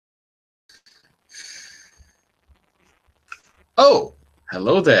Oh,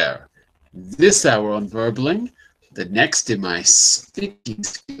 hello there. This hour on Verbling, the next in my speaking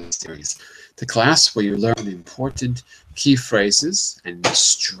skills series, the class where you learn important key phrases and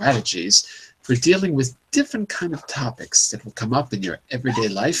strategies for dealing with different kind of topics that will come up in your everyday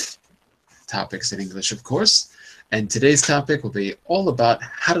life, topics in English, of course. And today's topic will be all about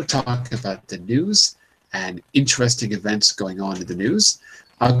how to talk about the news and interesting events going on in the news.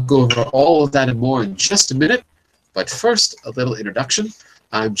 I'll go over all of that and more in just a minute. But first, a little introduction.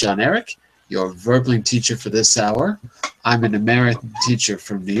 I'm John Eric, your Verbling teacher for this hour. I'm an American teacher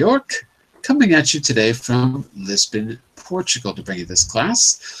from New York, coming at you today from Lisbon, Portugal to bring you this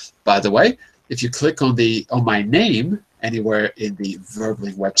class. By the way, if you click on my name anywhere in the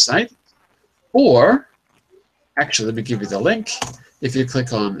Verbling website, or actually, let me give you the link. If you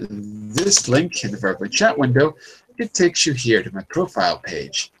click on this link in the Verbling chat window, it takes you here to my profile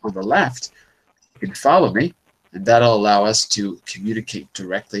page. On the left, you can follow me, and that'll allow us to communicate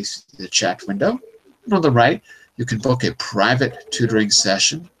directly through the chat window. And on the right, you can book a private tutoring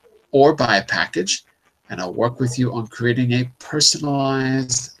session or buy a package, and I'll work with you on creating a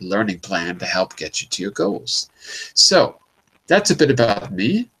personalized learning plan to help get you to your goals. So that's a bit about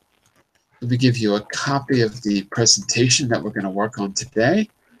me. Let me give you a copy of the presentation that we're going to work on today.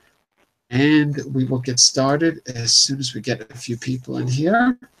 And we will get started as soon as we get a few people in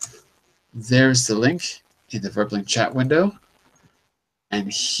here. There's the link in the Verbling chat window.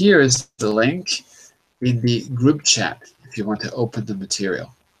 And here is the link in the group chat if you want to open the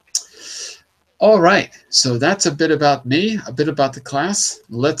material. All right, so that's a bit about me, a bit about the class.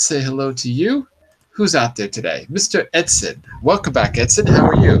 Let's say hello to you. Who's out there today? Mr. Edson. Welcome back, Edson. How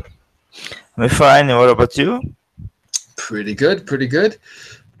are you? I'm fine. What about you? Pretty good, pretty good.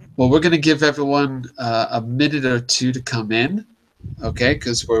 Well, we're going to give everyone a minute or two to come in, okay,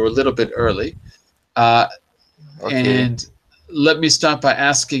 because we're a little bit early. Okay. And let me start by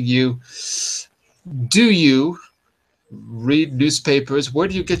asking you, do you read newspapers? Where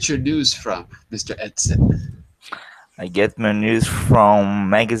do you get your news from, Mr. Edson? I get my news from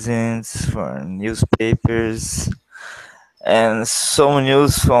magazines, from newspapers, and some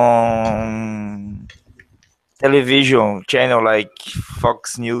news from television channel like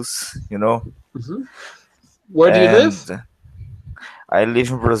Fox News, Mm-hmm. Where do you And live? I live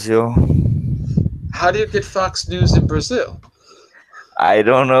in Brazil. How do you get Fox News in Brazil? I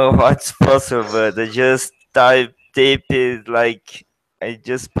don't know what's possible, but I just tape it like I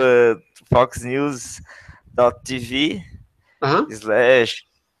just put Fox News TV Uh-huh. slash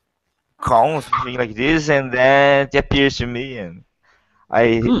com, something like this, and then it appears to me, and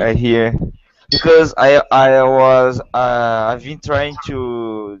Hmm. I hear, because I've been trying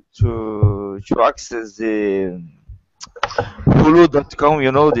to access the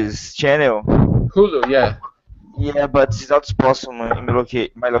Hulu.com, this channel. Hulu, yeah. Yeah, but it's not possible in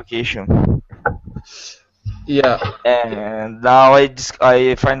my location. Yeah. And now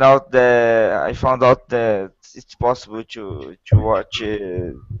I found out that it's possible to watch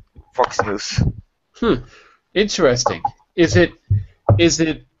Fox News. Hmm. Interesting. Is it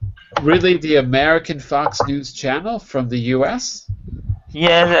really the American Fox News channel from the US?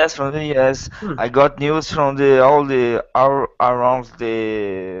 Yes, yes, from the US. Hmm. I got news from the all the around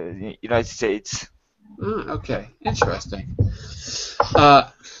the United States. Okay. Interesting. Uh,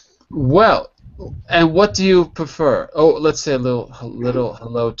 well, and what do you prefer? Oh, let's say a little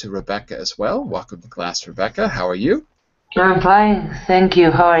hello to Rebecca as well. Welcome to class, Rebecca. How are you? I'm fine, thank you.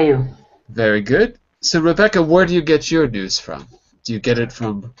 How are you? Very good. So, Rebecca, where do you get your news from? Do you get it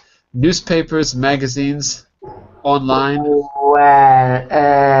from newspapers, magazines, online? Well,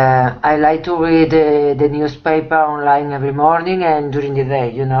 I like to read the newspaper online every morning and during the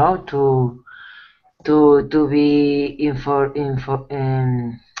day, to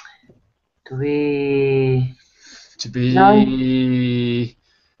be to be To no, be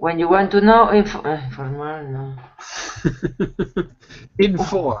when you want to know informal, no.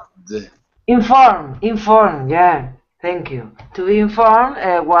 informed. Inform, yeah, thank you. To be informed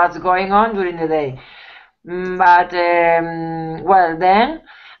what's going on during the day. But well, then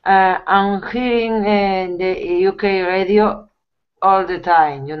I'm hearing the UK radio all the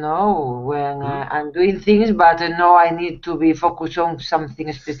time, when Huh? I'm doing things, but no, I need to be focused on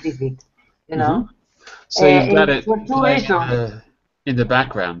something specific, you Hmm. know. So you've got For it two playing reasons. in the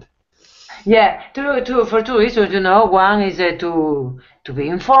background. Yeah, for two reasons, One is to be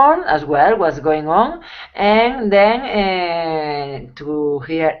informed as well what's going on, and then to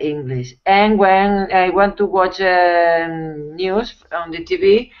hear English. And when I want to watch news on the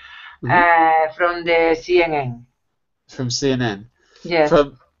TV, Hmm. from the CNN. From CNN. Yes.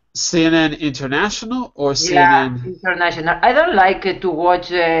 From CNN International or Yeah, CNN? international. I don't like to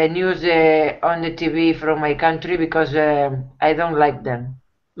watch news on the TV from my country because I don't like them.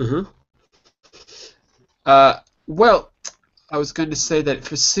 Uh-huh. Well, I was going to say that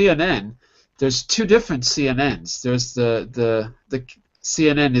for CNN, there's two different CNNs. There's the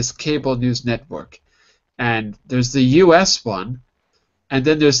CNN is Cable News Network, and there's the U.S. one, and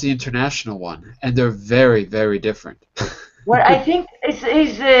then there's the international one, and they're very, very different. Well, I think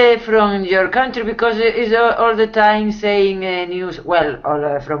it's from your country because it's all the time saying news, well,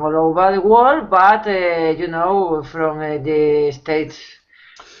 from all over the world, but you know, from the States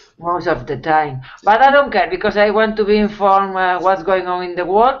most of the time. But I don't care because I want to be informed what's going on in the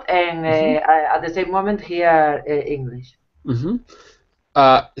world and Hmm. at the same moment hear English. Hmm.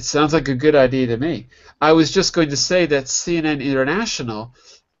 It sounds like a good idea to me. I was just going to say that CNN International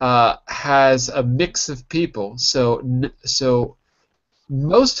has a mix of people. So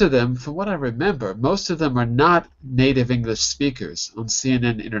most of them, from what I remember, most of them are not native English speakers on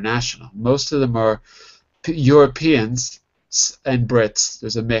CNN International. Most of them are Europeans and Brits.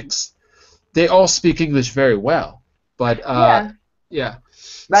 There's a mix. They all speak English very well, but Yeah, yeah.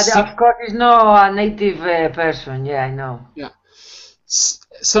 but See, of course it's not a native person. Yeah, I know. yeah.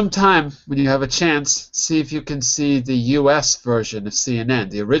 Sometime when you have a chance, see if you can see the US version of CNN,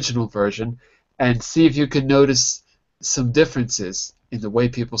 the original version, and see if you can notice some differences in the way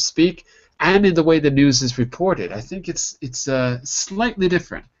people speak and in the way the news is reported. I think it's slightly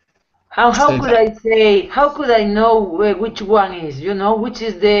different. How So could I say, how could I know which one is, you know, which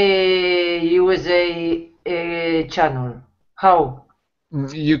is the USA channel? How?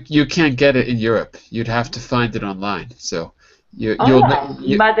 you can't get it in Europe. You'd have to find it online. So you'll Online.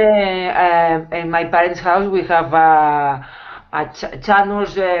 you But in my parents' house we have a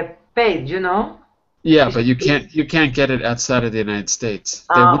channels page, you know? yeah, It's but free. you can't get it outside of the United States.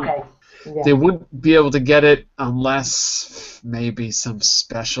 Ah, okay. They Yeah. wouldn't be able to get it unless maybe some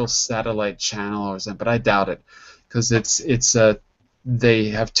special satellite channel or something, but I doubt it because it's they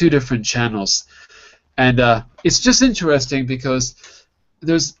have two different channels, and it's just interesting because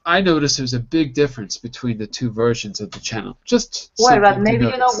I noticed there's a big difference between the two versions of the channel. Just Well, but something to maybe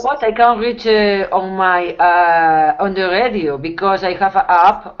you know notice. what? I can reach on my on the radio because I have an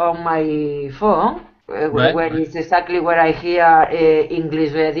app on my phone Right, where right. it's exactly where I hear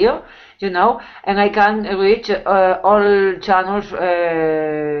English radio, you know, and I can reach all channels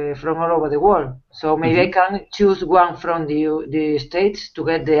from all over the world. So maybe I Hmm. can choose one from the States to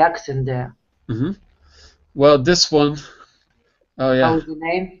get the accent there. Hmm. Well, this one, oh yeah, How's the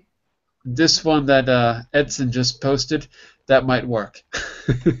name? this one that Edson just posted, that might work.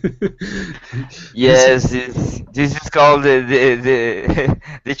 This Yes, this is called the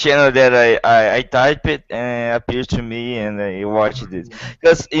the channel that I type it and it appears to me and I watch it.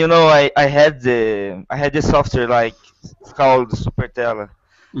 Because you know I had the software like it's called Supertela,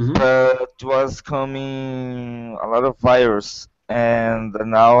 Mhm. but it was coming a lot of virus and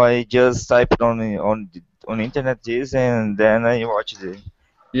now I just type it on the internet this and then I watch the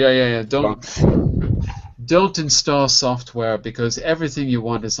Yeah, yeah, yeah. box. Don't install software because everything you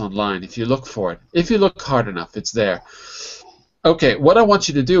want is online if you look for it. If you look hard enough, it's there. Okay, what I want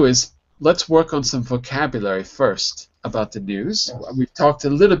you to do is let's work on some vocabulary first about the news. We've talked a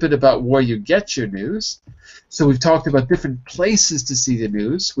little bit about where you get your news. So we've talked about different places to see the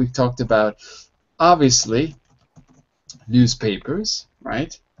news. We've talked about, obviously, newspapers,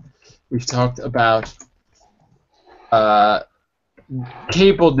 right? We've talked about uh,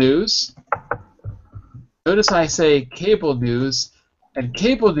 cable news. Notice I say cable news, and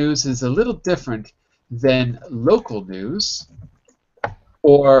cable news is a little different than local news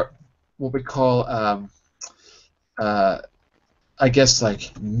or what we call, uh, I guess,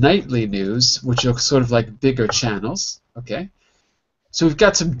 like nightly news, which are sort of like bigger channels. Okay, so we've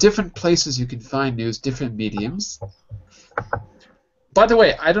got some different places you can find news, different mediums. By the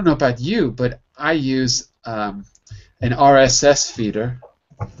way, I don't know about you, but I use an RSS feeder.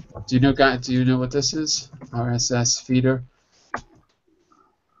 Do you know what this is? RSS feeder.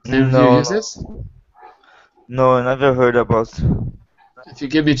 Any of you No, use this? no, never heard about. If you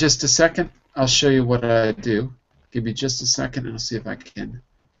give me just a second, I'll show you what I do. Give me just a second and I'll see if I can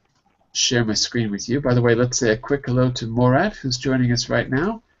share my screen with you. By the way, let's say a quick hello to Morat, who's joining us right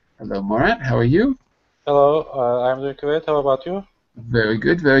now. Hello, Morat. How are you? Hello, I'm doing great. How about you? Very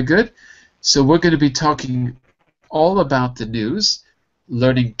good, very good. So we're going to be talking all about the news,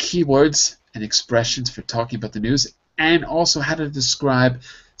 learning keywords and expressions for talking about the news, and also how to describe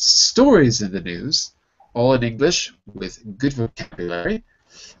stories in the news, all in English with good vocabulary.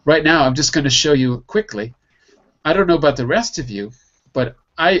 Right now, I'm just going to show you quickly. I don't know about the rest of you, but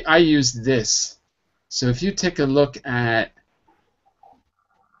I use this. So if you take a look at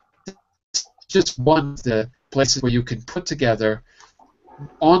just one of the places where you can put together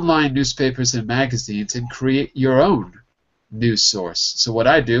online newspapers and magazines and create your own news source. So what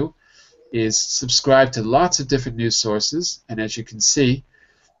I do is subscribe to lots of different news sources, and as you can see,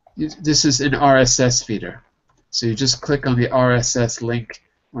 this is an RSS feeder. So you just click on the RSS link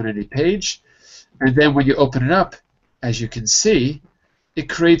on any page, and then when you open it up, as you can see, it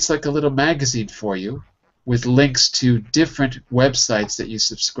creates like a little magazine for you with links to different websites that you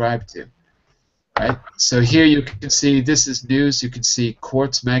subscribe to. Right? So here you can see this is news. You can see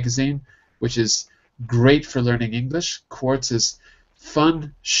Quartz magazine, which is great for learning English. Quartz is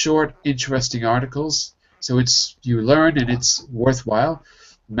fun, short, interesting articles. So you learn and it's worthwhile.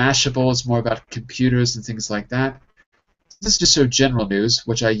 Mashable is more about computers and things like that. This is just sort of general news,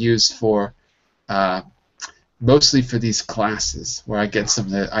 which I use for mostly for these classes where I get some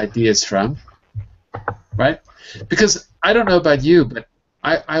of the ideas from. Right? Because I don't know about you, but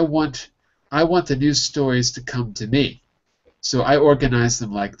I want the news stories to come to me. So I organize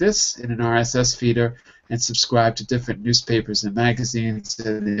them like this in an RSS feeder and subscribe to different newspapers and magazines,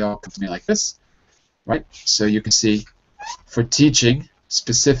 and they all come to me like this. Right? So you can see for teaching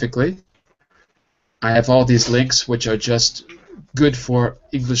specifically, I have all these links which are just good for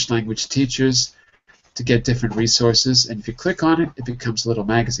English language teachers to get different resources, and if you click on it, it becomes a little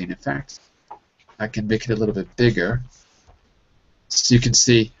magazine. In fact, I can make it a little bit bigger so you can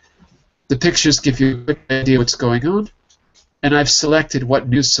see the pictures give you a good idea what's going on, and I've selected what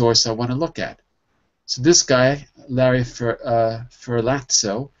news source I want to look at. So this guy, Larry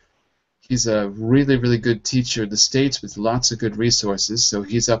Ferlazzo, he's a really, really good teacher in the States with lots of good resources, so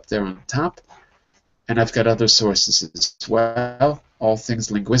he's up there on top. And I've got other sources as well, all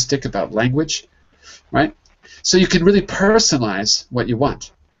things linguistic about language, right? So you can really personalize what you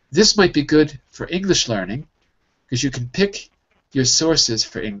want. This might be good for English learning because you can pick your sources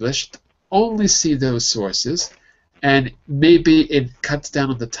for English, only see those sources, and maybe it cuts down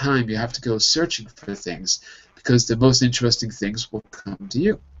on the time you have to go searching for things because the most interesting things will come to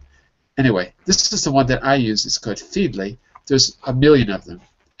you. Anyway, this is the one that I use. It's called Feedly. There's a million of them,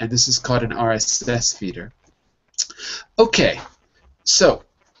 and this is called an RSS feeder. Okay, so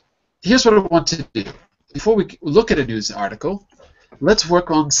here's what I want to do. Before we look at a news article, let's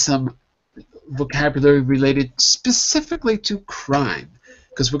work on some vocabulary related specifically to crime,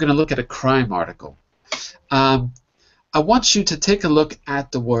 because we're going to look at a crime article. I want you to take a look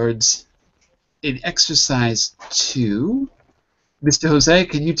at the words in exercise 2. Mr. Jose,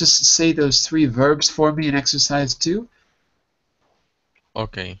 can you just say those 3 verbs for me in exercise 2?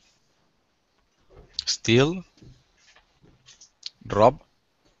 Okay. Steal, rob,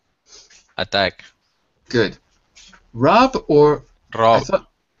 attack. Good. Rob or... Rob.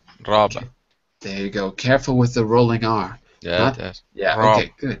 Rob. Okay. There you go. Careful with the rolling R. Yeah, Yeah, rob.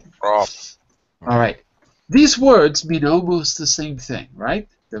 okay, good. Rob. All right. These words mean almost the same thing, right?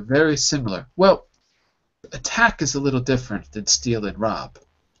 They're very similar. Well, attack is a little different than steal and rob.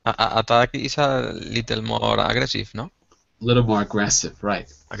 Attack is a little more aggressive, no? A little more aggressive, right?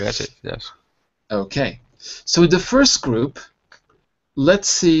 Aggressive, yes. Okay. So in the first group, let's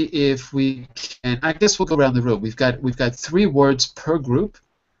see if we can. I guess we'll go around the room. We've got 3 words per group,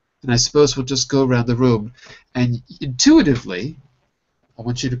 and I suppose we'll just go around the room. And intuitively, I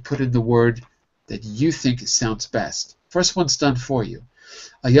want you to put in the word that you think sounds best. First one's done for you.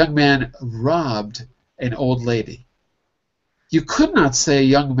 A young man robbed an old lady. You could not say a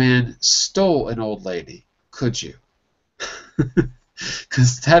young man stole an old lady, could you?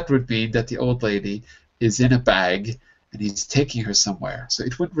 Because that would mean that the old lady is in a bag and he's taking her somewhere. So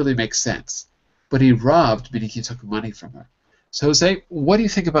it wouldn't really make sense. But he robbed, meaning he took money from her. So Jose, what do you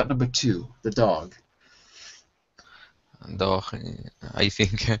think about number 2, the dog? Dog, I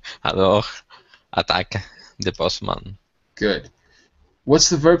think a dog attack the postman. Good. What's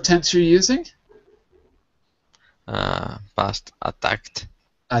the verb tense you're using? Past, attacked.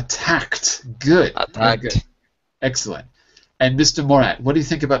 Attacked. Good. Very Attacked. good. Excellent. And Mr. Morat, what do you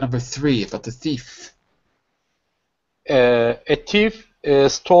think about number 3, about the thief? A thief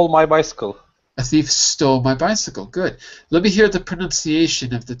stole my bicycle. A thief stole my bicycle. Good. Let me hear the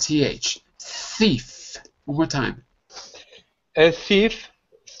pronunciation of the TH. Thief. One more time. A thief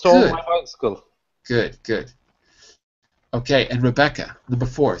stole Good. my bicycle. Good, good. Okay, and Rebecca, number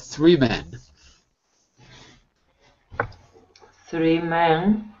 4, 3 men. 3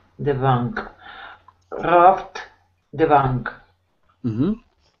 men, the bank. Robbed the bank. Mm-hmm.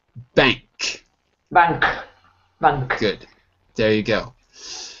 Bank. Bank. Good. There you go.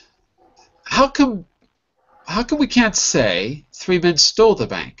 How come How come we can't say 3 men stole the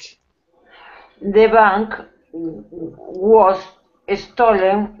bank? The bank was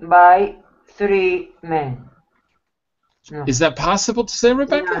stolen by 3 men. No. Is that possible to say,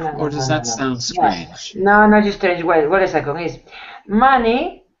 Rebecca? No, Or does that sound strange? No, not strange. Wait a second. Is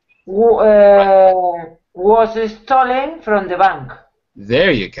money was stolen from the bank.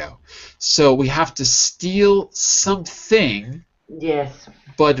 There you go. So we have to steal something, Yes.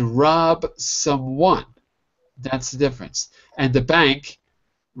 but rob someone. That's the difference. And the bank,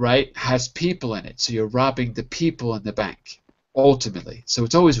 right, has people in it. So you're robbing the people in the bank, ultimately. So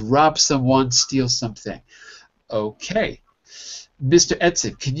it's always rob someone, steal something. Okay. Mr.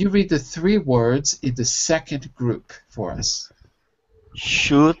 Edson, can you read the 3 words in the second group for us?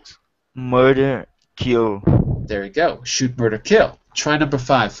 Shoot, murder, kill. There you go. Shoot, murder, kill. Try number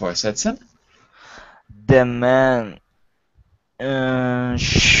 5 for us, Edson. The man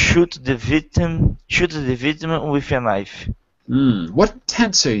shoot the victim with a knife. What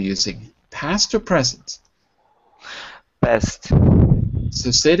tense are you using? Past or present? Past.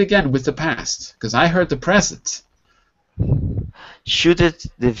 So say it again with the past, because I heard the present. Shooted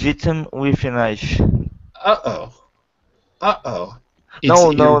the victim with a knife. Uh-oh. Uh-oh.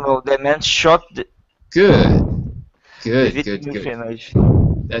 No. The man shot the Good. Good, victim good, with a good. knife.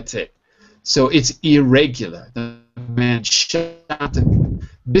 That's it. So it's irregular. The man shot the...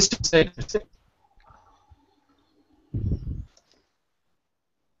 Mr. Say.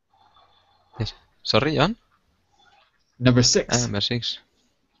 Yes. Sorry, John? Number 6. Number 6.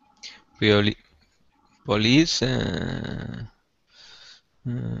 Police. Police.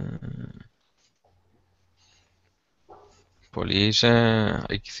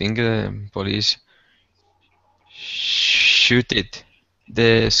 I think police shoot it.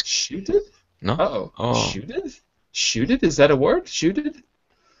 Shoot it? No? Uh-oh. Oh. Shoot it? Shoot it? Is that a word? Shoot it?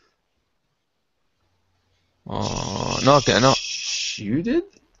 Oh, no, okay, no. Shoot it?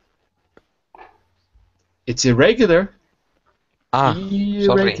 It's irregular. Sorry.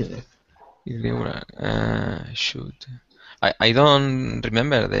 Irregular. Irregular. Shoot. I don't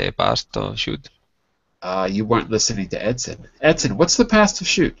remember the past of shoot. You weren't listening to Edson. Edson, what's the past of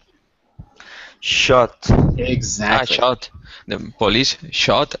shoot? Shot. Exactly. Shot. The police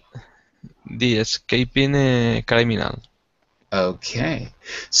shot the escaping criminal. Okay.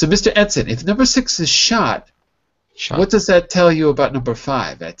 So, Mr. Edson, if number 6 is shot, Shot. what does that tell you about number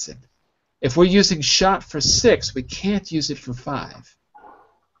 5, Edson? If we're using shot for 6, we can't use it for 5.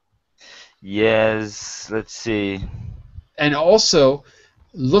 Yes, let's see. And also,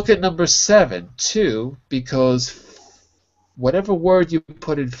 look at number 7, too, because whatever word you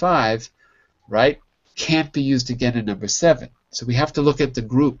put in 5, right, can't be used again in number 7. So we have to look at the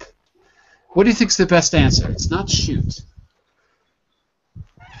group. What do you think is the best answer? It's not shoot.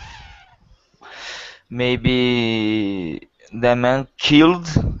 Maybe the man killed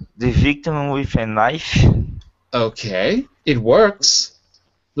the victim with a knife. Okay, it works.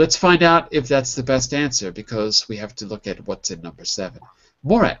 Let's find out if that's the best answer, because we have to look at what's in number 7.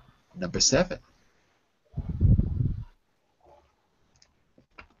 Morat, number 7.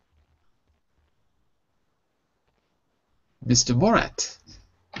 Mr. Morat,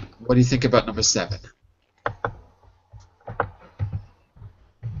 what do you think about number 7?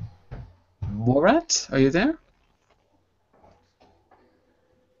 Morat, are you there?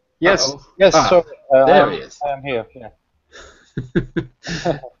 Yes, Uh-oh. yes, sir. There he is. I am here. Yeah.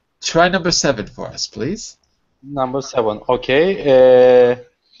 Try number 7 for us, please. Number 7. Okay.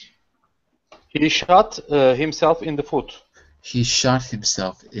 He shot himself in the foot. He shot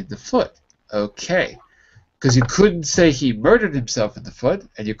himself in the foot. Okay. Because you couldn't say he murdered himself in the foot,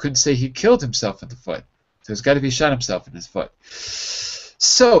 and you couldn't say he killed himself in the foot. So it's got to be shot himself in his foot.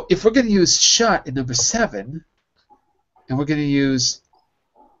 So if we're going to use shot in number 7, and we're going to use...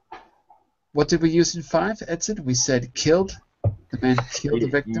 What did we use in 5, Edson? We said killed. The man killed the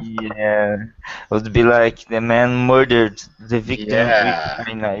victim. Yeah, it would be like the man murdered the victim with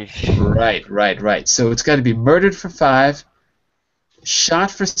a knife. Right. So it's got to be murdered for 5, shot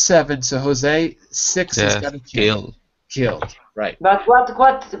for 7. So Jose, 6 has got to kill. Killed. Right. But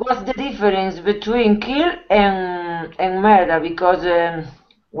what's the difference between kill and murder? Because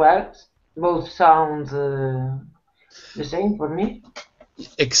well, both sound the same for me.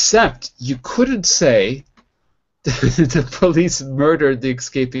 Except you couldn't say the police murdered the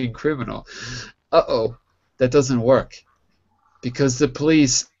escaping criminal. Uh-oh, that doesn't work. Because the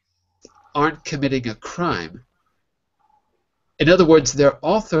police aren't committing a crime. In other words, they're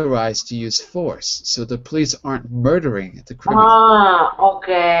authorized to use force, so the police aren't murdering the criminal. Ah,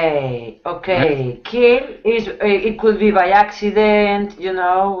 okay. Right? Kill is it could be by accident,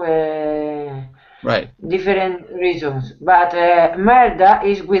 Right. different reasons. But murder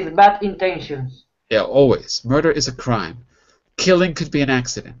is with bad intentions. Yeah, always. Murder is a crime. Killing could be an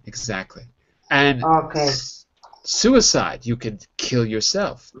accident. Exactly. And Okay. suicide, you can kill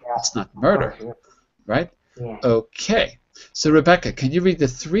yourself. Yeah. It's not murder, Okay. right? Yeah. Okay. So Rebecca, can you read the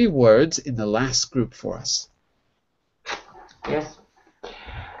 3 words in the last group for us? Yes.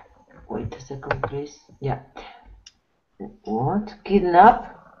 Wait a second, please. Yeah. What?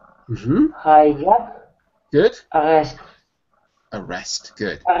 Kidnap, Mm-hmm. hijack, Good. arrest. Arrest.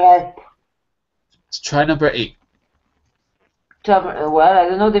 Good. Arrest. Let's try number 8. Well, I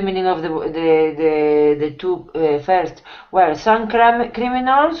don't know the meaning of the two first. Well, some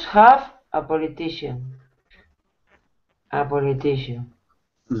criminals have a politician. A politician.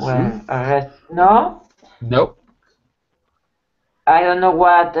 Mm-hmm. Well, arrest. No, Nope. I don't know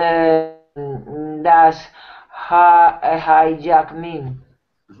what does hijack mean.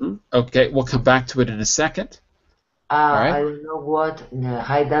 Mm-hmm. Okay, we'll come back to it in a second. Alright. I don't know what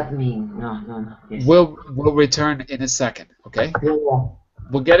hijack mean. No. Yes. We'll return in a second, okay? Yeah.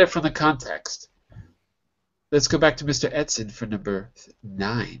 We'll get it from the context. Let's go back to Mr. Edson for number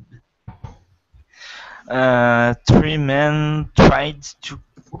 9. 3 men tried to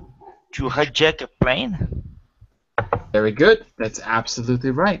hijack a plane. Very good. That's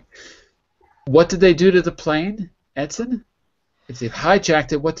absolutely right. What did they do to the plane, Edson? If they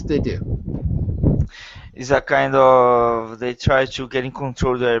hijacked it, what did they do? It's a kind of they try to get in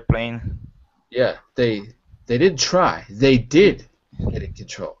control of the airplane. Yeah, they didn't try. They did get in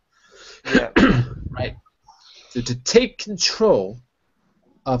control. Yeah. Right. So to take control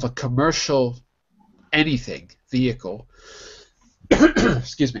of a commercial anything, vehicle,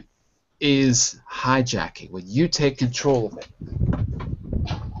 excuse me, is hijacking. When you take control of it.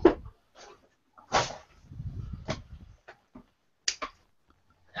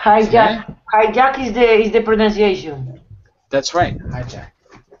 Hijack. Okay. Hijack is the pronunciation. That's right, hijack.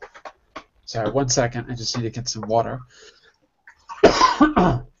 Sorry, 1 second. I just need to get some water.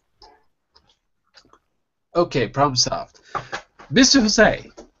 Okay, problem solved. Mr. Jose,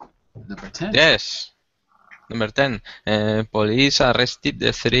 number 10. Yes. Number 10. Police arrested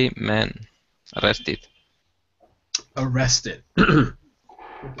the 3 men. Arrested. Arrested.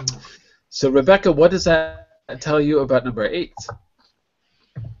 So, Rebecca, what does that tell you about number 8?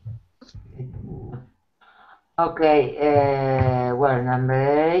 Okay, well,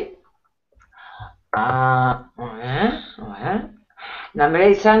 number 8. Number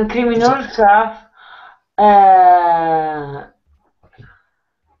 8, some criminals have.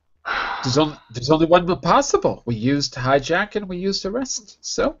 There's only one possible. We used hijack and we used arrest.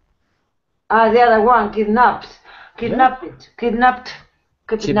 So? The other one, kidnapped. Kidnapped.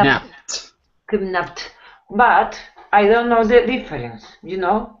 But I don't know the difference,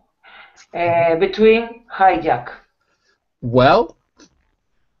 between hijack. Well,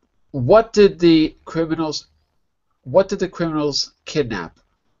 what did the criminals kidnap?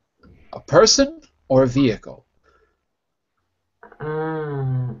 A person or a vehicle?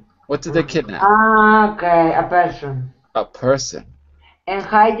 What did they kidnap? Okay, a person. A person. And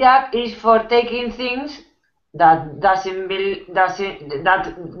hijack is for taking things that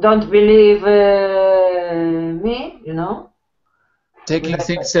don't believe me, Taking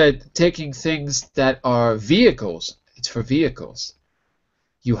things that are vehicles. It's for vehicles.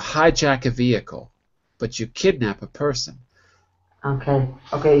 You hijack a vehicle, but you kidnap a person.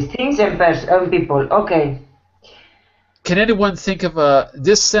 Okay, things and people. Okay. Can anyone think of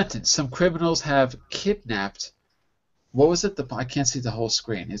this sentence? Some criminals have kidnapped. What was it? I can't see the whole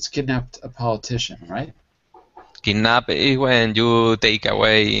screen. It's kidnapped a politician, right? Kidnap is when you take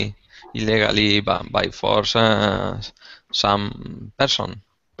away illegally by force some person.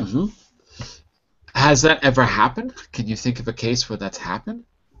 Mm-hmm. Has that ever happened? Can you think of a case where that's happened?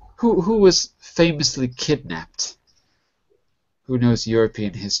 Who was famously kidnapped? Who knows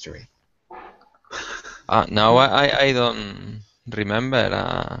European history? Now I don't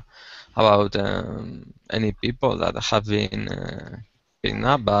remember about any people that have been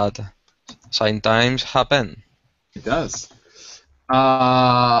kidnapped, but sometimes happen. It does.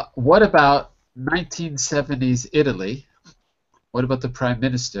 What about 1970s Italy? What about the Prime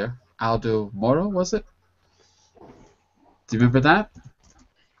Minister, Aldo Moro, was it? Do you remember that?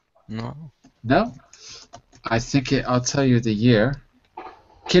 No. No? I think I'll tell you the year.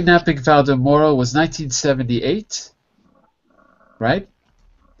 Kidnapping of Aldo Moro was 1978, right?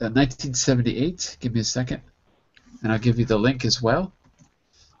 1978. Give me a second, and I'll give you the link as well.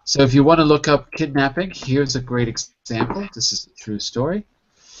 So if you want to look up kidnapping, here's a great example. This is a true story.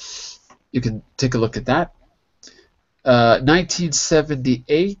 You can take a look at that.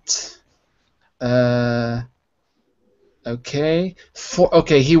 1978, Okay.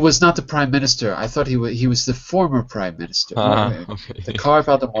 Okay, he was not the prime minister. I thought he was the former prime minister. Okay. The Carl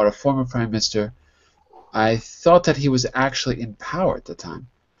Valdemar, former prime minister. I thought that he was actually in power at the time.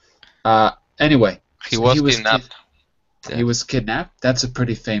 Anyway, He so was kidnapped. he was kidnapped. That's a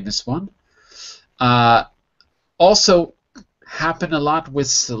pretty famous one. Also happened a lot with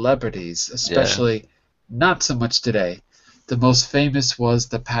celebrities, especially not so much today. The most famous was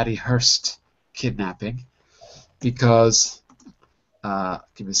the Patty Hearst kidnapping because,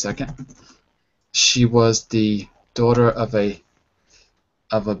 give me a second, she was the daughter of a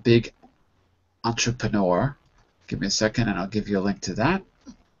big entrepreneur. Give me a second and I'll give you a link to that.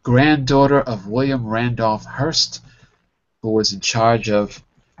 Granddaughter of William Randolph Hearst, who was in charge of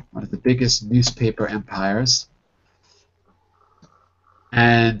one of the biggest newspaper empires.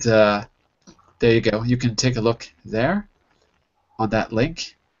 And there you go. You can take a look there on that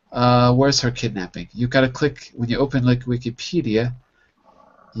link. Where's her kidnapping? You've got to click, when you open like Wikipedia,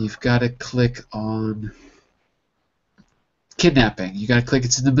 you've got to click on kidnapping. You got to click,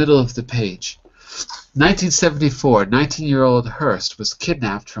 it's in the middle of the page. 1974, 19-year-old Hearst was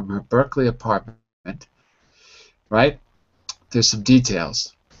kidnapped from her Berkeley apartment, right? There's some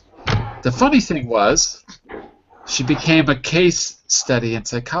details. The funny thing was, she became a case study in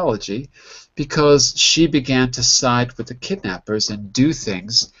psychology because she began to side with the kidnappers and do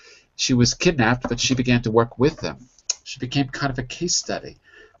things. She was kidnapped, but she began to work with them. She became kind of a case study,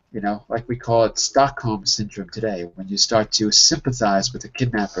 you know, like we call it Stockholm Syndrome today, when you start to sympathize with the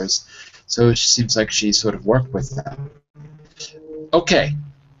kidnappers. So it seems like she sort of worked with them. Okay,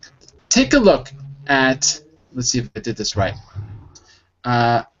 take a look at, let's see if I did this right.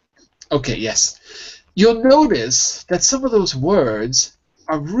 Okay, yes. You'll notice that some of those words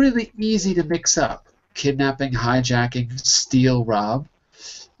are really easy to mix up. Kidnapping, hijacking, steal, rob.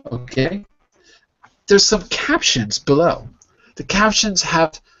 Okay? There's some captions below. The captions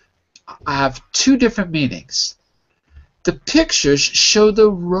have two different meanings. The pictures show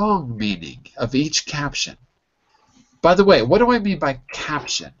the wrong meaning of each caption. By the way, what do I mean by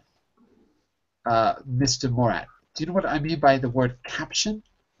caption, Mr. Morat? Do you know what I mean by the word caption?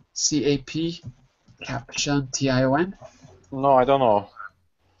 C-A-P? Caption, T-I-O-N? No, I don't know.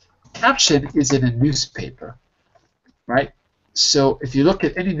 Caption is in a newspaper, right? So if you look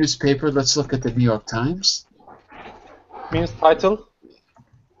at any newspaper, let's look at the New York Times. Means title?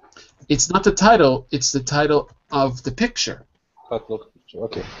 It's not the title, it's the title of the picture. Title of picture,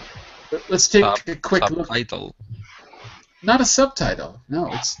 okay. Let's take a quick look. Subtitle. Not a subtitle. No,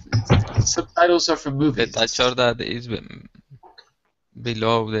 it's subtitles are for The movies. title that is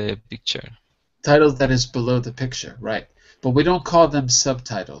below the picture. Title that is below the picture, right. But we don't call them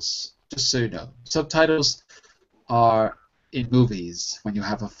subtitles, just so you know. Subtitles are in movies when you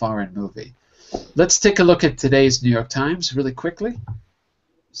have a foreign movie. Let's take a look at today's New York Times really quickly.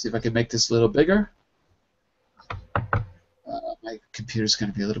 See if I can make this a little bigger. My computer's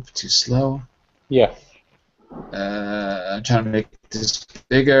going to be a little bit too slow. Yeah. I'm trying to make this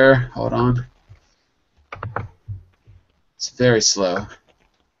bigger. Hold on. It's very slow.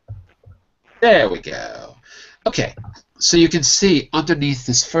 There we go. Okay, so you can see underneath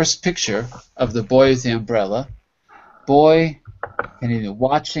this first picture of the boy with the umbrella, boy and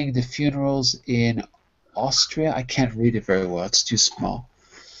watching the funerals in Austria. I can't read it very well. It's too small.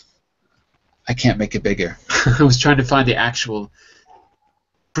 I can't make it bigger. I was trying to find the actual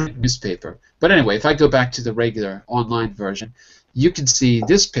print newspaper. But anyway, if I go back to the regular online version, you can see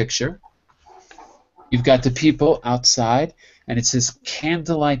this picture. You've got the people outside, and it says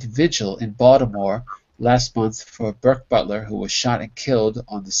Candlelight Vigil in Baltimore last month for Burke Butler, who was shot and killed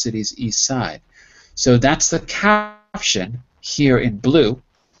on the city's east side. So that's the caption here in blue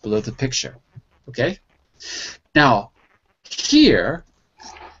below the picture. Okay? Now, here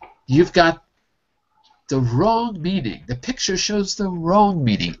you've got the wrong meaning. The picture shows the wrong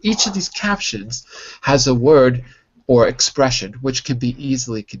meaning. Each of these captions has a word or expression which can be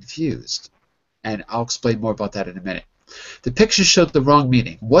easily confused. And I'll explain more about that in a minute. The picture showed the wrong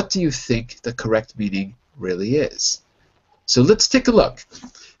meaning. What do you think the correct meaning really is? So let's take a look.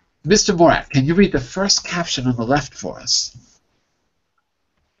 Mr. Morat, can you read the first caption on the left for us?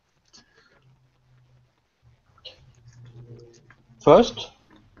 First,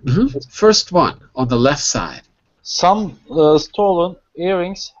 First one on the left side. some stolen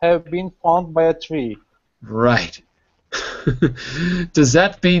earrings have been found by a tree. Right. Does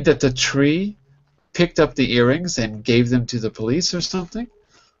that mean that the tree picked up the earrings and gave them to the police or something?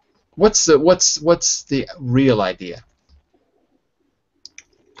 What's the real idea?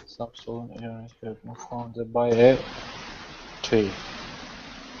 Some stolen earrings have been found by a tree.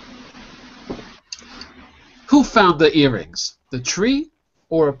 Who found the earrings? The tree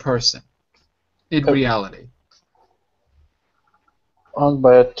or a person? In reality. Found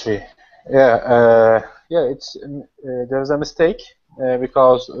by a tree. Yeah, it's there's a mistake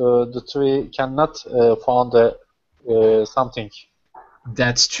because the tree cannot found something.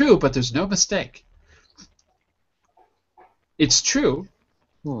 That's true, but there's no mistake. It's true,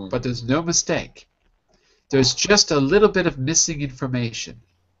 but there's no mistake. There's just a little bit of missing information.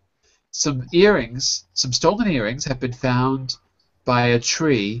 Some earrings, some stolen earrings, have been found by a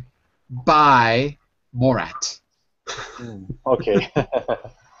tree by Morat. Okay.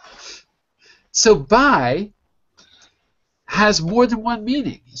 So by has more than one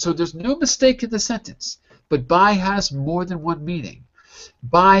meaning. So there's no mistake in the sentence. But by has more than one meaning.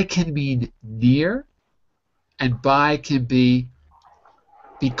 By can mean near, and by can be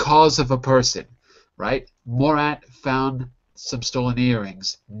because of a person, right? Morat found some stolen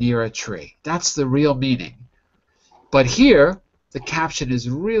earrings near a tree. That's the real meaning. But here, the caption is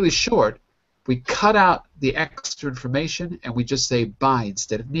really short. We cut out the extra information and we just say by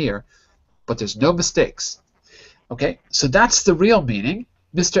instead of near, but there's no mistakes. Okay, so that's the real meaning.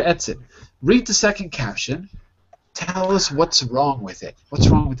 Mr. Edson, read the second caption. Tell us what's wrong with it. What's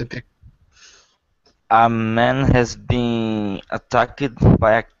wrong with the picture? A man has been attacked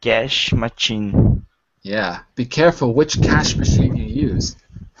by a cash machine. Yeah, be careful which cash machine you use.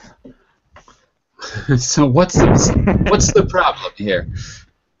 So what's the problem here?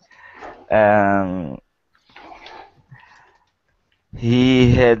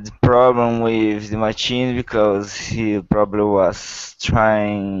 He had problem with the machine because he probably was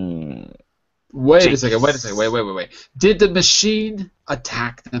trying. Wait a second. Wait. Did the machine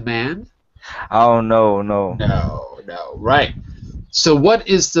attack the man? Oh no. No. Right. So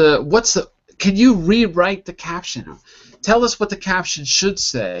can you rewrite the caption? Tell us what the caption should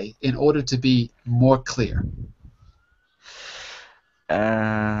say in order to be more clear.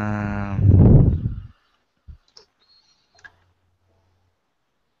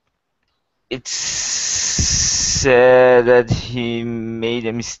 It said that he made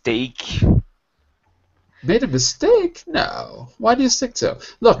a mistake. Made a mistake? No. Why do you think so?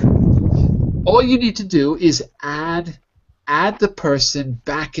 Look, all you need to do is add the person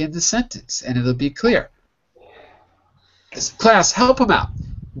back in the sentence, and it'll be clear. Class, help him out.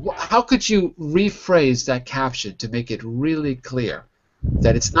 How could you rephrase that caption to make it really clear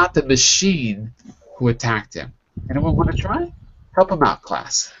that it's not the machine who attacked him? Anyone want to try? Help him out,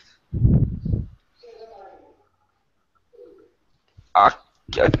 class. A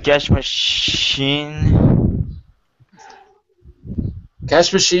cash machine.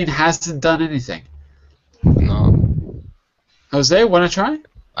 Cash machine hasn't done anything. No. Jose, want to try?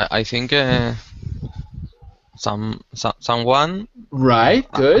 I think someone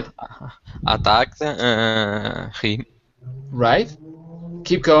Right, good. attacked him. Right.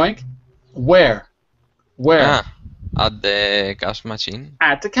 Keep going. Where? At the cash machine.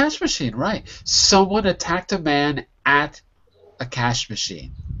 At the cash machine, right. Someone attacked a man at a cash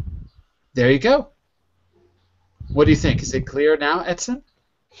machine. There you go. What do you think? Is it clear now, Edson?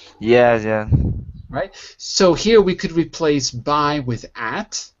 Yeah. Right? So here we could replace by with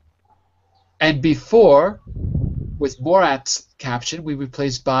at, and before, with Morat's caption, we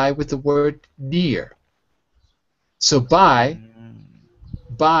replace by with the word near. So by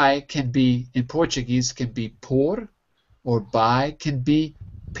can be, in Portuguese, can be por, or by can be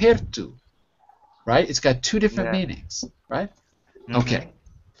perto, right? It's got two different meanings, right? Okay.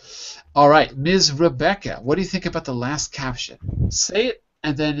 All right, Ms. Rebecca, what do you think about the last caption? Say it,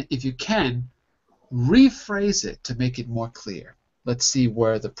 and then, if you can, rephrase it to make it more clear. Let's see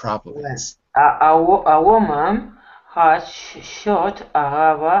where the problem is. A woman has shot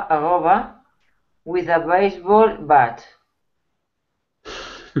a robber with a baseball bat.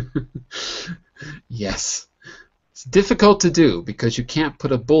 Yes. It's difficult to do because you can't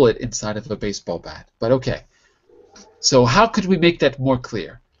put a bullet inside of a baseball bat, but okay. So how could we make that more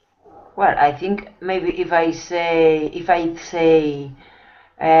clear? Well, I think maybe if I say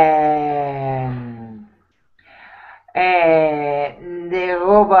the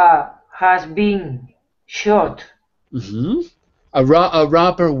robber has been shot. Mm-hmm. A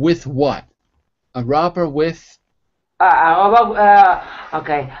robber with what? A robber with? A robber.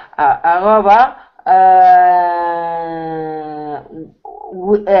 Okay. A robber.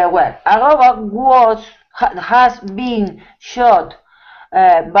 Well, a robber has been shot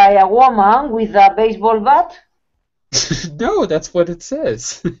by a woman with a baseball bat. No, that's what it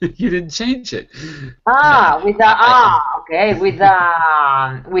says. You didn't change it. With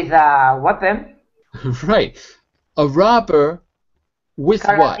a weapon. Right. A robber With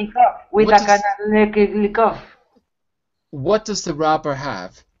what? Kalashnikov. With What a does- Kalashnikov. What does the robber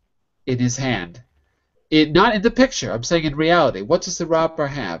have in his hand? Not in the picture. I'm saying in reality. What does the robber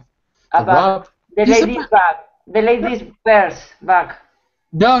have? A bag. The He's a lady's ba- bag. The lady's purse bag.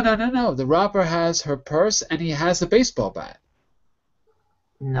 No. The robber has her purse and he has a baseball bat.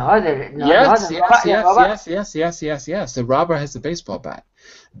 No, Yes. the robber. The robber has a baseball bat,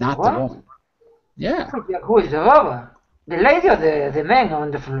 not the What? woman. Yeah. Who is the robber? The lady or the man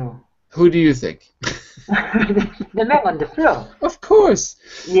on the floor? Who do you think? The man on the floor. Of course.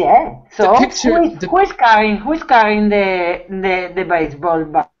 Yeah. So picture- who is carrying the baseball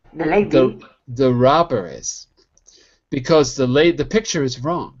bat? The lady. The robber is. Because the picture is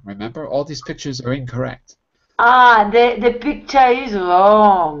wrong. Remember, all these pictures are incorrect. The picture is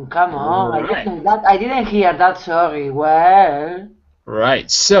wrong. Come on, Right. I didn't hear that. Sorry. Well, Right.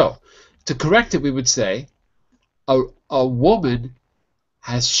 So, to correct it, we would say a woman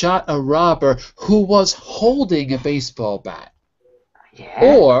has shot a robber who was holding a baseball bat. yeah.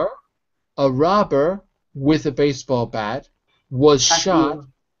 Or a robber with a baseball bat was Has shot been-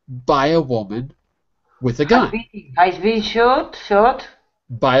 by a woman with a gun. Has been shot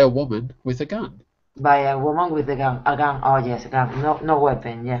By a woman with a gun. by a woman with a gun. A gun. Oh yes, a gun. No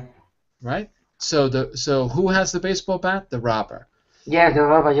weapon. Yeah. Right? So who has the baseball bat? The robber. Yes, the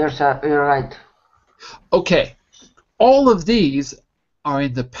robber. You're right. Okay. All of these are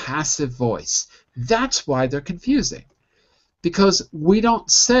in the passive voice. That's why they're confusing. Because we don't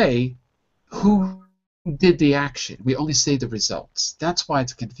say who did the action. We only say the results. That's why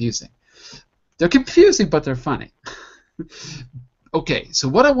it's confusing. They're confusing, but they're funny. Okay, so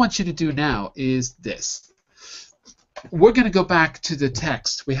what I want you to do now is this. We're going to go back to the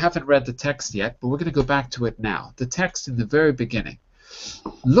text. We haven't read the text yet, but we're going to go back to it now. The text in the very beginning.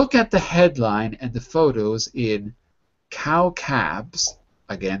 Look at the headline and the photos in Cow Cabs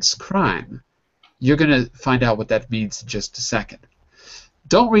Against Crime. You're going to find out what that means in just a second.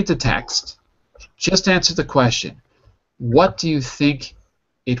 Don't read the text. Just answer the question. What do you think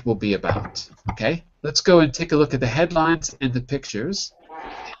it will be about? Okay? Let's go and take a look at the headlines and the pictures.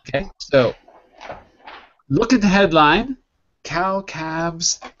 Okay? So, look at the headline, Cow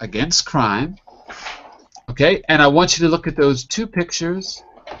Cabs Against Crime. Okay? And I want you to look at those two pictures,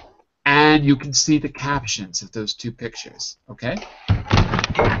 and you can see the captions of those two pictures. Okay?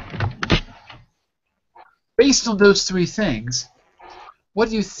 Based on those three things, what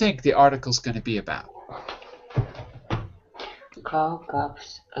do you think the article's going to be about? Cow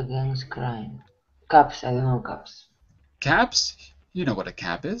Cabs Against Crime. Cabs. I don't know cabs. Cabs? You know what a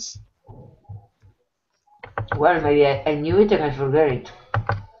cab is. Well, maybe I knew it and I forgot it.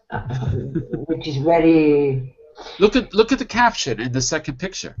 Which is very. Look at the caption in the second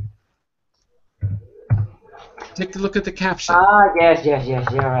picture. Take a look at the caption. Yes, you're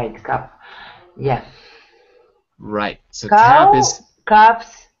right. Cab. Yeah. Right. So Cow cab is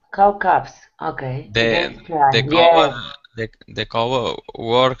cabs. Cow cabs. Okay. The Against crime. the cow the cow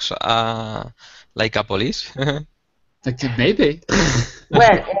works like a police. maybe.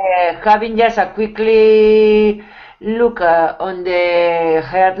 Well, having just a quickly look on the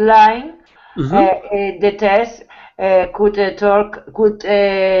headline, the test could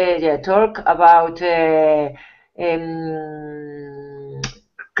talk about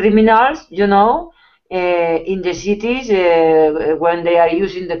criminals, you know, in the cities when they are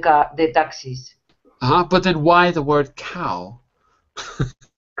using the taxis. But then why the word cow?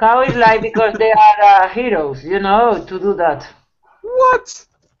 Cow is like because they are heroes, you know, to do that. What?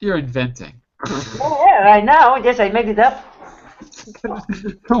 You're inventing. Yeah, right now, yes, I made it up.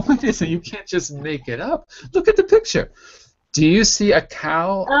 What is it? You can't just make it up. Look at the picture. Do you see a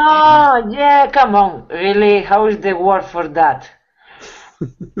cow? Oh, yeah, come on. Really, how is the word for that?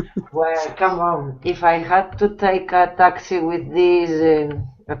 Well, come on. If I had to take a taxi with this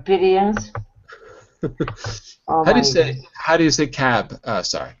appearance. Oh How do my you say? How do you say cab?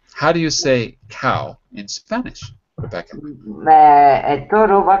 Sorry. How do you say cow in Spanish, Rebecca?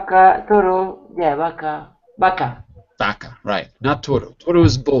 Toro, vaca. Vaca, right? Not toro. Toro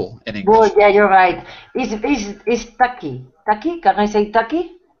is bull in Bull, English. yeah, you're right. It's tacky. Tacky? Can I say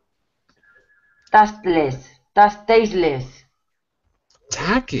tacky? Tasteless.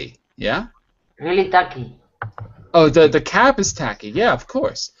 Tacky, yeah. Really tacky. Oh, the cab is tacky. Yeah, of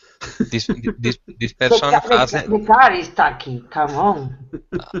course. This person has The car is tacky. Come on.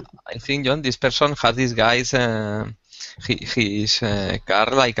 I think John, this person has disguised his car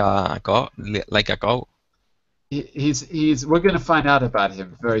like a cow. He's. We're going to find out about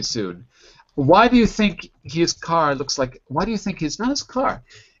him very soon. Why do you think his car looks like? Why do you think it's not his car?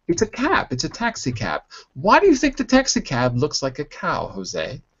 It's a cab. It's a taxi cab. Why do you think the taxi cab looks like a cow,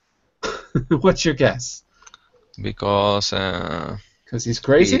 Jose? What's your guess? Because Because he's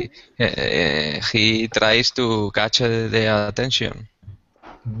crazy? he tries to catch the attention.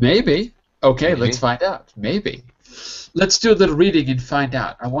 Maybe. Okay, Maybe. let's find out. Maybe. Let's do a little reading and find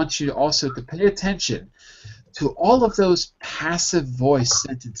out. I want you also to pay attention to all of those passive voice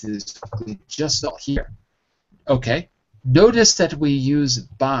sentences we just saw here. Okay. Notice that we use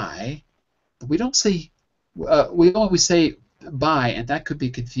by, but we don't say, we always say by, and that could be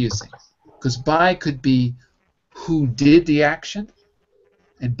confusing. Because by could be who did the action,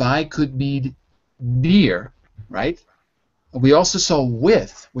 and by could mean near, right? We also saw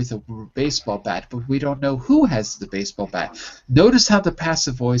with a baseball bat, but we don't know who has the baseball bat. Notice how the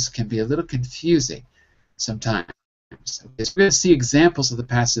passive voice can be a little confusing sometimes. So we're going to see examples of the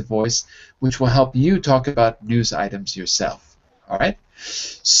passive voice, which will help you talk about news items yourself. All right?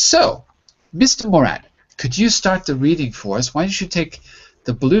 So, Mr. Morad, could you start the reading for us? Why don't you take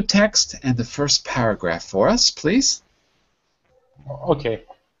the blue text and the first paragraph for us, please? Okay.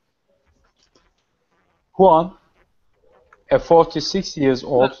 Juan, a 46 years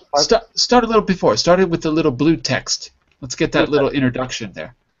old. Start a little before. Started with the little blue text. Let's get that little introduction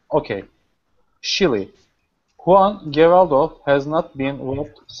there. Okay. Chile. Juan Geraldo has not been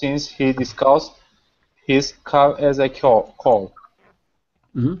robbed since he discussed his car as a call.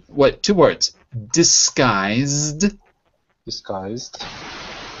 Mm-hmm. What? 2 words. Disguised. Disguised.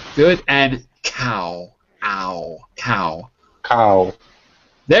 Good. And cow. Ow. Cow. Cow.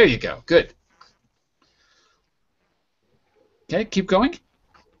 There you go. Good. Okay, keep going.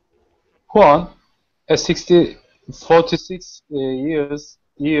 Juan, a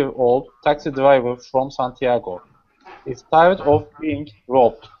 46-year old taxi driver from Santiago, is tired of being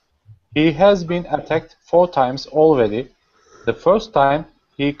robbed. He has been attacked 4 times already. The first time,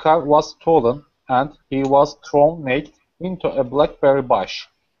 his car was stolen and he was thrown naked into a blackberry bush.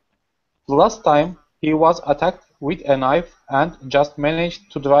 The last time, he was attacked with a knife and just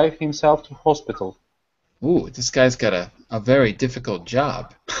managed to drive himself to hospital. Ooh, this guy's got a very difficult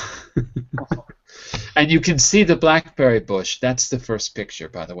job. And you can see the blackberry bush. That's the first picture,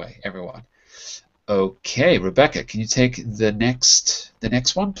 by the way, everyone. Okay, Rebecca, can you take the next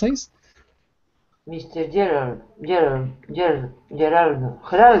one, please? Mr. Geraldo.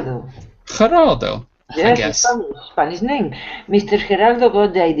 Geraldo, I Yes, guess. Spanish name. Mr. Geraldo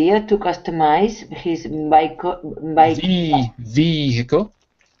got the idea to customize his vehicle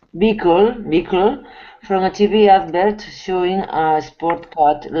from a TV advert showing a sport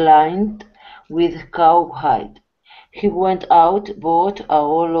car lined with cowhide. He went out, bought a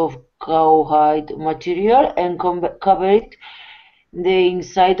roll of cowhide material, and covered the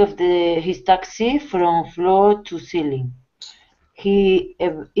inside of his taxi from floor to ceiling. He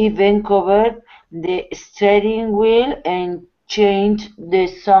even covered the steering wheel and changed the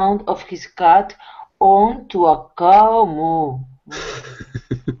sound of his cat on to a cow moo.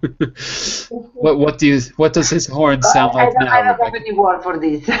 What does his horn sound like now, I don't have Rebecca? any word for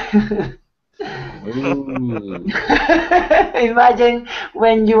this. Ooh. Imagine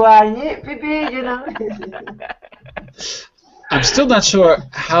when you are pee-pee, you know. I'm still not sure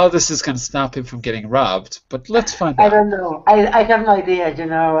how this is going to stop him from getting robbed, but let's find out. I don't know. I have no idea, you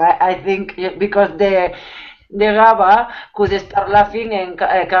know. I think because the robber could start laughing and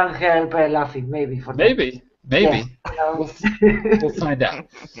can't help laughing, maybe. For that. Maybe. Yeah, you know. We'll find out.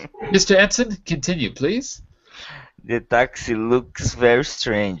 Mr. Edson, continue, please. The taxi looks very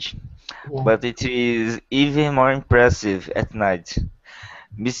strange, Yeah. but it is even more impressive at night.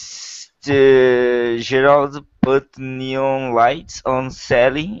 Mr. Gerald put neon lights on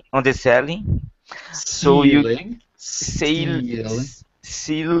the ceiling, so you ceiling,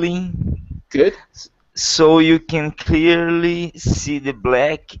 Good. so you can clearly see the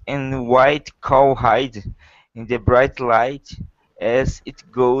black and white cowhide in the bright light as it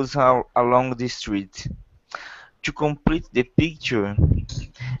goes along the street. To complete the picture,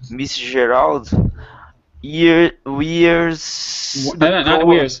 Miss Gerald wears No, not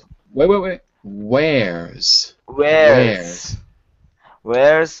wears. Wait.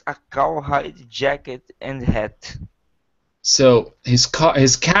 Wears a cowhide jacket and hat. So his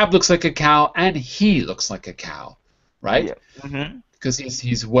cab looks like a cow, and he looks like a cow, right? Yeah. Mm-hmm. Because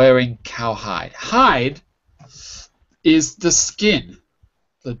he's wearing cowhide. Hide is the skin,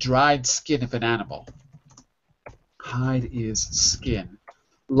 the dried skin of an animal. Hide is skin.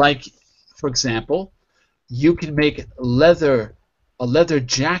 Like, for example, you can make a leather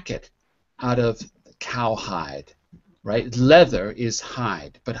jacket out of cowhide, right? Leather is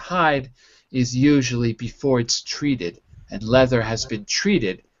hide, but hide is usually before it's treated, and leather has been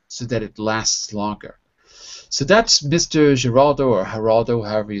treated so that it lasts longer. So that's Mr. Geraldo, or Geraldo,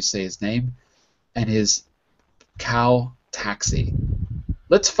 however you say his name, and his cow taxi.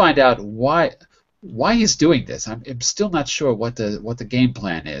 Let's find out why he's doing this. I'm still not sure what the game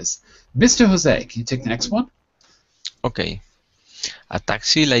plan is. Mr. Jose, can you take the next one? Okay. A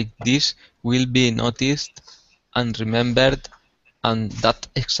taxi like this will be noticed and remembered, and that's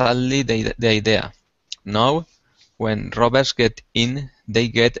exactly the idea. Now, when robbers get in, they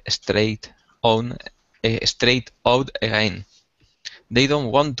get straight out again. They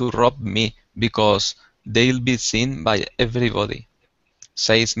don't want to rob me because they'll be seen by everybody,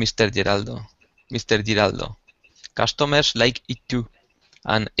 says Mr. Giraldo. Mr. Giraldo. Customers like it too,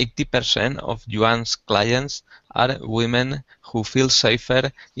 and 80% of Yuan's clients are women who feel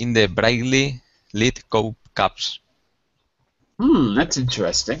safer in the brightly lit cabs. That's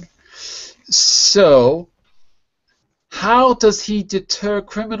interesting. So, how does he deter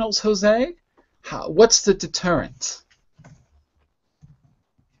criminals, Jose? What's the deterrent?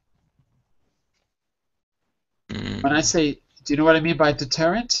 When I say, do you know what I mean by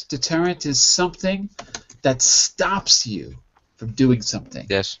deterrent? Deterrent is something that stops you from doing something.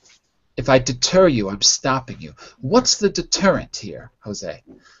 Yes. If I deter you, I'm stopping you. What's the deterrent here, Jose?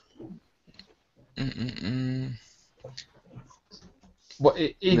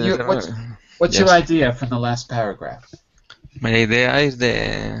 What's your idea from the last paragraph? My idea is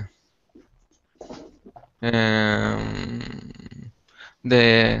the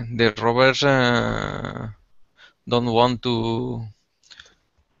robbers don't want to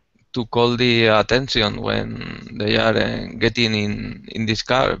call the attention when they are getting in this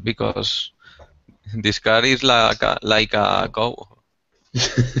car, because this car is like a cow.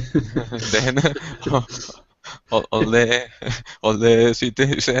 Then all the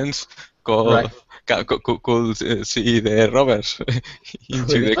citizens could see the robbers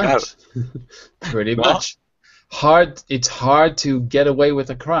into the car. Pretty much. It's hard to get away with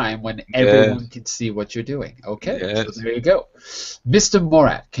a crime when everyone can see what you're doing. Okay, so there you go. Mr.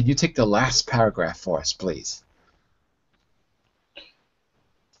 Morat, can you take the last paragraph for us, please?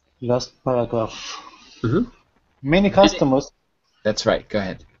 Last paragraph. Many customers. That's right. Go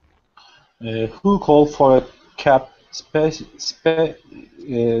ahead. Who call for a cab special.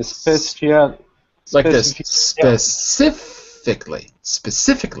 Like this.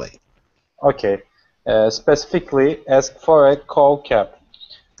 Specifically. Okay. Specifically ask for a call cab.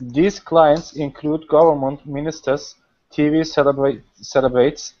 These clients include government ministers, TV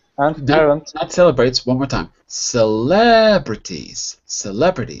celebrities, and parents. Not celebrates. One more time. Celebrities.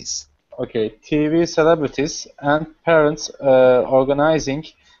 Okay, TV celebrities and parents organizing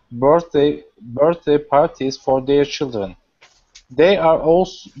birthday parties for their children. They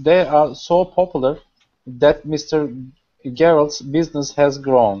are so popular that Mr. Gerald's business has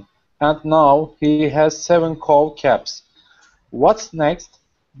grown, and now he has 7 call cabs. What's next?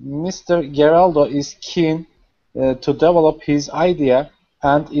 Mr. Geraldo is keen to develop his idea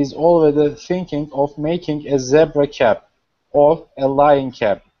and is already thinking of making a zebra cab or a lion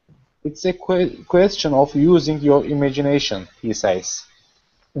cab. It's a question of using your imagination, he says.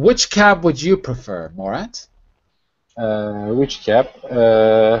 Which cab would you prefer, Morat? Which cab?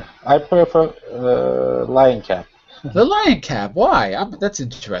 I prefer lion cab. The lion cab? Why? That's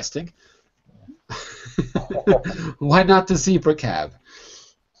interesting. Why not the zebra cab?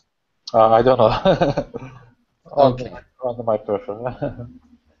 I don't know. Okay. On my preference.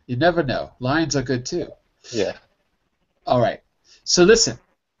 You never know. Lions are good too. Yeah. All right. So listen.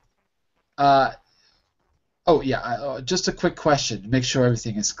 Just a quick question to make sure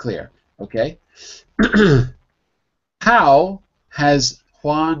everything is clear. Okay. How has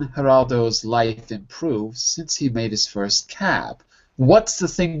Juan Geraldo's life improved since he made his first cab? What's the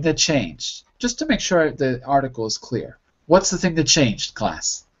thing that changed? Just to make sure the article is clear. What's the thing that changed,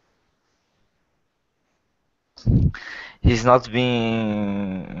 class? He's not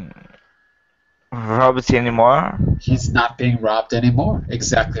being robbed anymore. He's not being robbed anymore.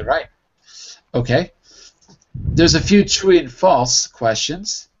 Exactly right. Okay. There's a few true and false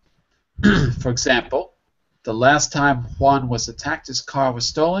questions. For example, the last time Juan was attacked, his car was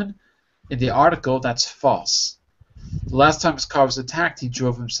stolen. In the article, that's false. The last time his car was attacked, he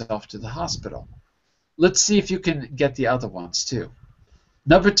drove himself to the hospital. Let's see if you can get the other ones too.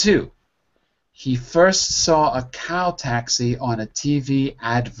 Number 2, he first saw a cow taxi on a TV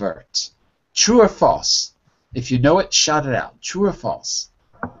advert. True or false? If you know it, shout it out. True or false?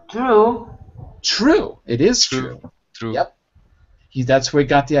 True. True. It is true. True. Yep. That's where he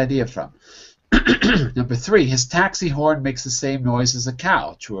got the idea from. Number 3, his taxi horn makes the same noise as a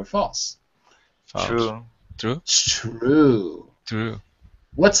cow. True or false? False. True. True. True. True.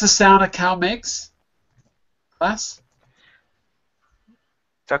 What's the sound a cow makes? Class?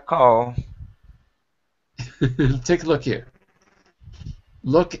 The call. Take a look here.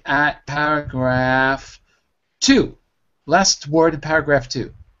 Look at paragraph 2. Last word in paragraph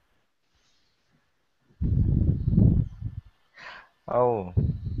 2. Oh,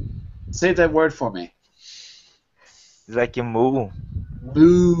 Say that word for me. it's like a moo.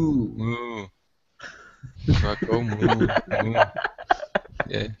 Moo. Moo. Rocco, moo, moo.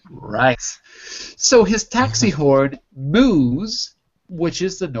 Yeah. Right. So his taxi horn moos, which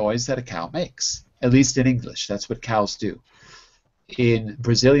is the noise that a cow makes. At least in English, that's what cows do. In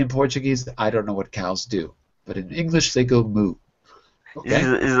Brazilian Portuguese, I don't know what cows do, but in English they go moo. Okay.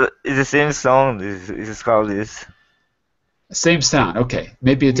 It's the same song. It's called this. Same sound. Okay.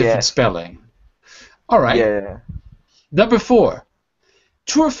 Maybe a different Yeah. spelling. All right. Yeah. Number 4.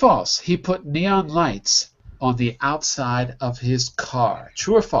 True or false? He put neon lights on the outside of his car.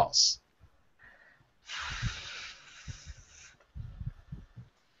 True or false?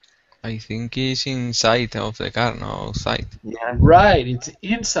 I think it's inside of the car, no outside. Yeah. Right. It's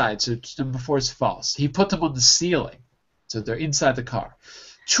inside. So number 4 is false. He put them on the ceiling. So they're inside the car.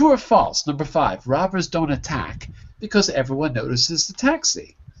 True or false? Number 5. Robbers don't attack because everyone notices the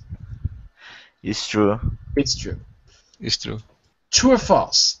taxi. It's true. It's true. It's true. True or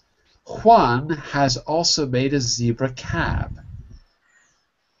false? Juan has also made a zebra cab.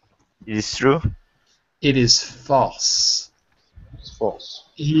 It's true. It is false. It's false.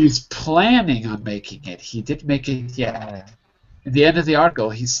 He's planning on making it. He didn't make it yet. At the end of the article,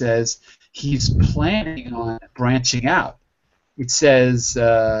 he says he's planning on branching out. It says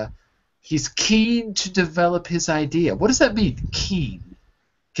he's keen to develop his idea. What does that mean, keen?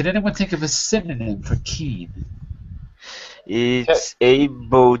 Can anyone think of a synonym for keen? It's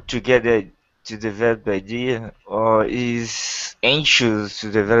able to to develop the idea, or is anxious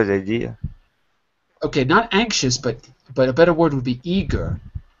to develop the idea. Okay, not anxious, but a better word would be eager.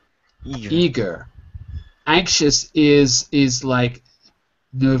 Eager. Eager. Anxious is like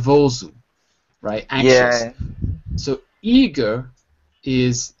nervoso, right? Anxious. Yeah. So eager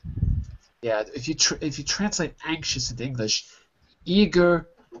is, yeah. If you translate anxious into English, eager,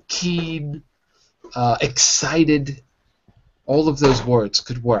 keen, excited, all of those words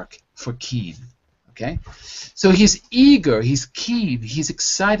could work for keen. Okay, so he's eager, he's keen, he's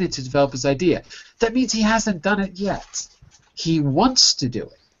excited to develop his idea. That means he hasn't done it yet. He wants to do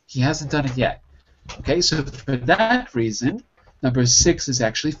it. He hasn't done it yet. Okay, so for that reason, number 6 is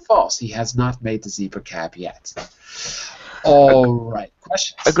actually false. He has not made the zebra cab yet. All right,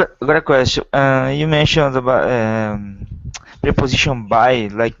 questions? I got a question. You mentioned about preposition by,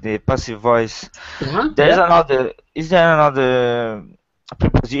 like the passive voice. Uh-huh. There's Yeah. another. Is there another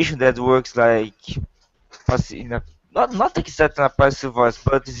preposition that works like not exactly a passive voice,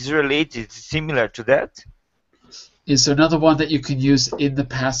 but it's related, it's similar to that? Is there another one that you can use in the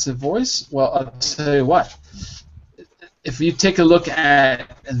passive voice? Well, I'll tell you what. If you take a look at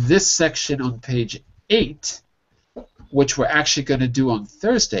this section on page 8, which we're actually going to do on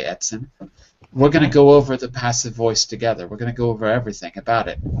Thursday, Edson, we're going to go over the passive voice together. We're going to go over everything about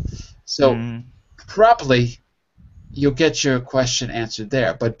it. So probably you'll get your question answered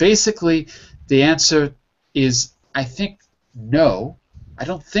there. But basically, the answer is, I think, no. I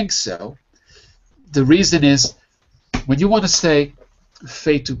don't think so. The reason is, when you want to say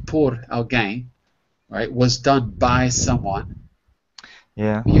feito por alguém, right, was done by someone,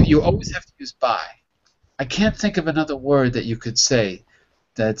 Yeah. you always have to use by. I can't think of another word that you could say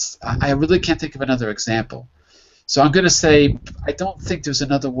that's, I really can't think of another example. So I'm going to say, I don't think there's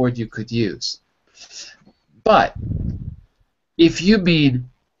another word you could use. But if you mean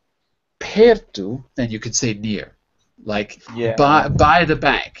perto, then you could say near. Like Yeah. by the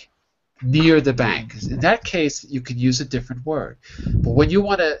bank, near the bank. In that case, you can use a different word. But when you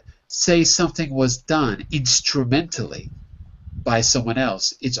want to say something was done instrumentally by someone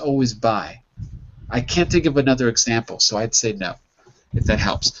else, it's always by. I can't think of another example, so I'd say no, if that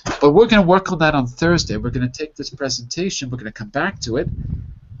helps. But we're going to work on that on Thursday. We're going to take this presentation, we're going to come back to it,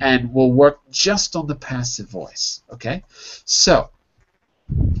 and we'll work just on the passive voice, okay? So,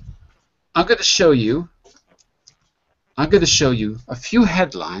 I'm going to show you a few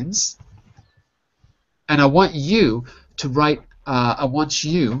headlines, and I want you to write, let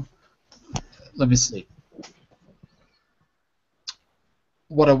me see.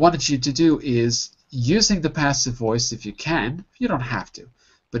 What I wanted you to do is, using the passive voice, if you can, you don't have to,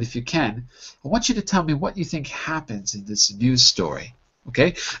 but if you can, I want you to tell me what you think happens in this news story,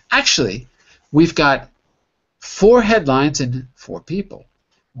 okay? Actually, we've got 4 headlines and 4 people.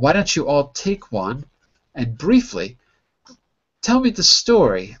 Why don't you all take one and briefly tell me the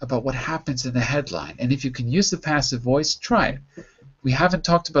story about what happens in the headline. And if you can use the passive voice, try it. We haven't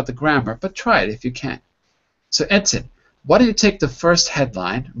talked about the grammar, but try it if you can. So Edson, why don't you take the first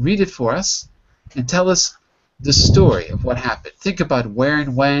headline, read it for us, and tell us the story of what happened. Think about where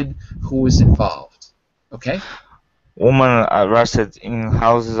and when, who was involved. Okay? Woman arrested in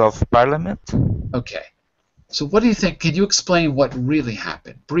Houses of Parliament. Okay. So what do you think? Can you explain what really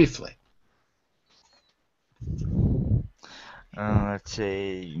happened, briefly? Let's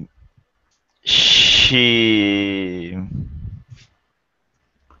say she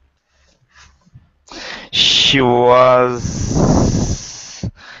was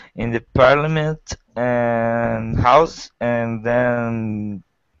in the Parliament and House, and then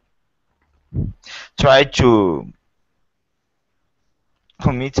tried to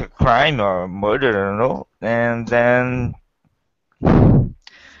commit a crime or murder, I don't know, and then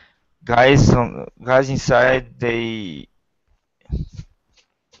guys inside they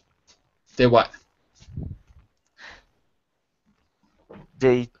what?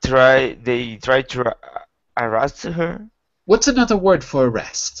 They try to arrest her. What's another word for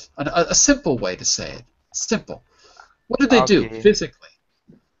arrest? A simple way to say it. Simple. What did they do physically?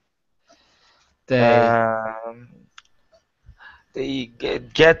 They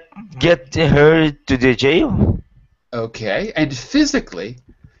get her to the jail. Okay, and physically,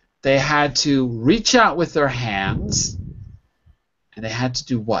 they had to reach out with their hands, and they had to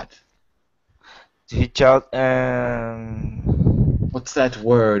do what? Reach out and... What's that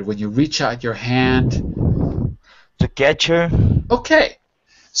word when you reach out your hand? To catch her. Okay,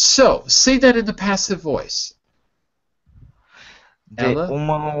 so say that in the passive voice. Ella,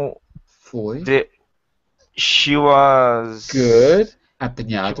 she was... Good.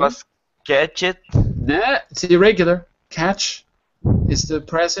 Apanhado. She was catched. Nah, it's irregular. Catch is the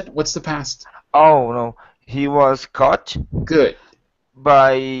present. What's the past? Oh, no. He was caught. Good.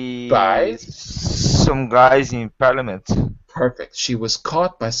 By some guys in Parliament. Perfect. She was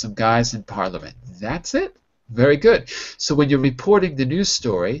caught by some guys in Parliament. That's it. Very good. So when you're reporting the news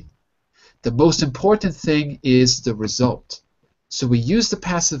story, the most important thing is the result. So we use the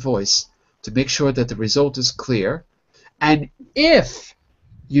passive voice to make sure that the result is clear. And if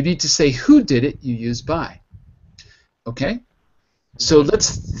you need to say who did it, you use by. Okay? So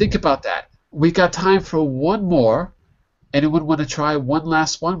let's think about that. We got time for one more. Anyone want to try one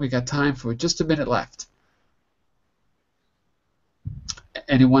last one? We got time for just a minute left.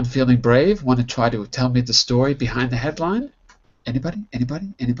 Anyone feeling brave? Want to try to tell me the story behind the headline? Anybody?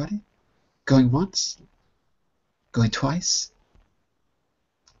 Anybody? Anybody? Going once? Going twice?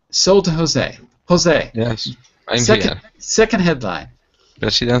 Sold to Jose. Jose. Yes, I'm here. Second headline.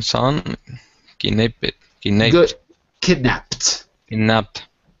 President's son kidnapped. Good. Kidnapped. Kidnapped.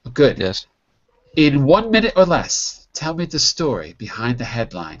 Good. Yes. In 1 minute or less, tell me the story behind the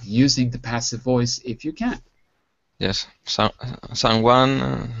headline using the passive voice if you can. Yes.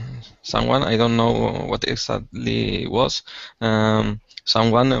 Someone, I don't know what exactly was.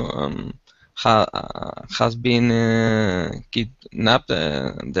 Someone has been kidnapped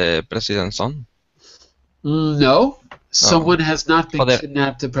the president's son. No, someone has not been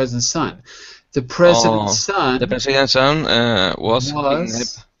kidnapped the president's son. The president's son. The president's son was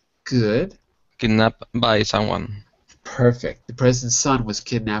kidnapped by someone. Perfect. The president's son was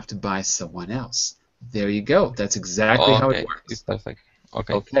kidnapped by someone else. There you go. That's exactly how it works. It's perfect.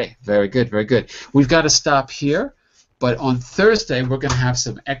 Okay. Okay. Very good. Very good. We've got to stop here. But on Thursday, we're going to have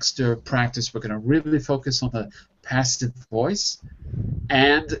some extra practice. We're going to really focus on the passive voice.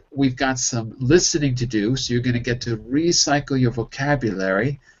 And we've got some listening to do. So you're going to get to recycle your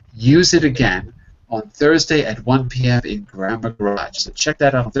vocabulary, use it again on Thursday at 1 p.m. in Grammar Garage. So check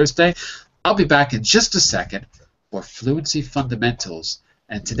that out on Thursday. I'll be back in just a second for Fluency Fundamentals.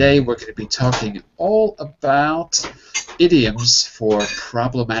 And today we're going to be talking all about idioms for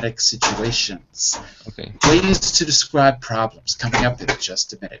problematic situations. Okay. Ways to describe problems coming up in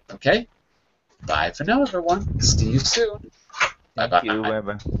just a minute. Okay? Bye for now, everyone. See you soon. Bye-bye. Thank you.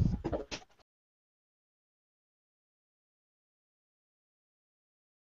 Bye-bye.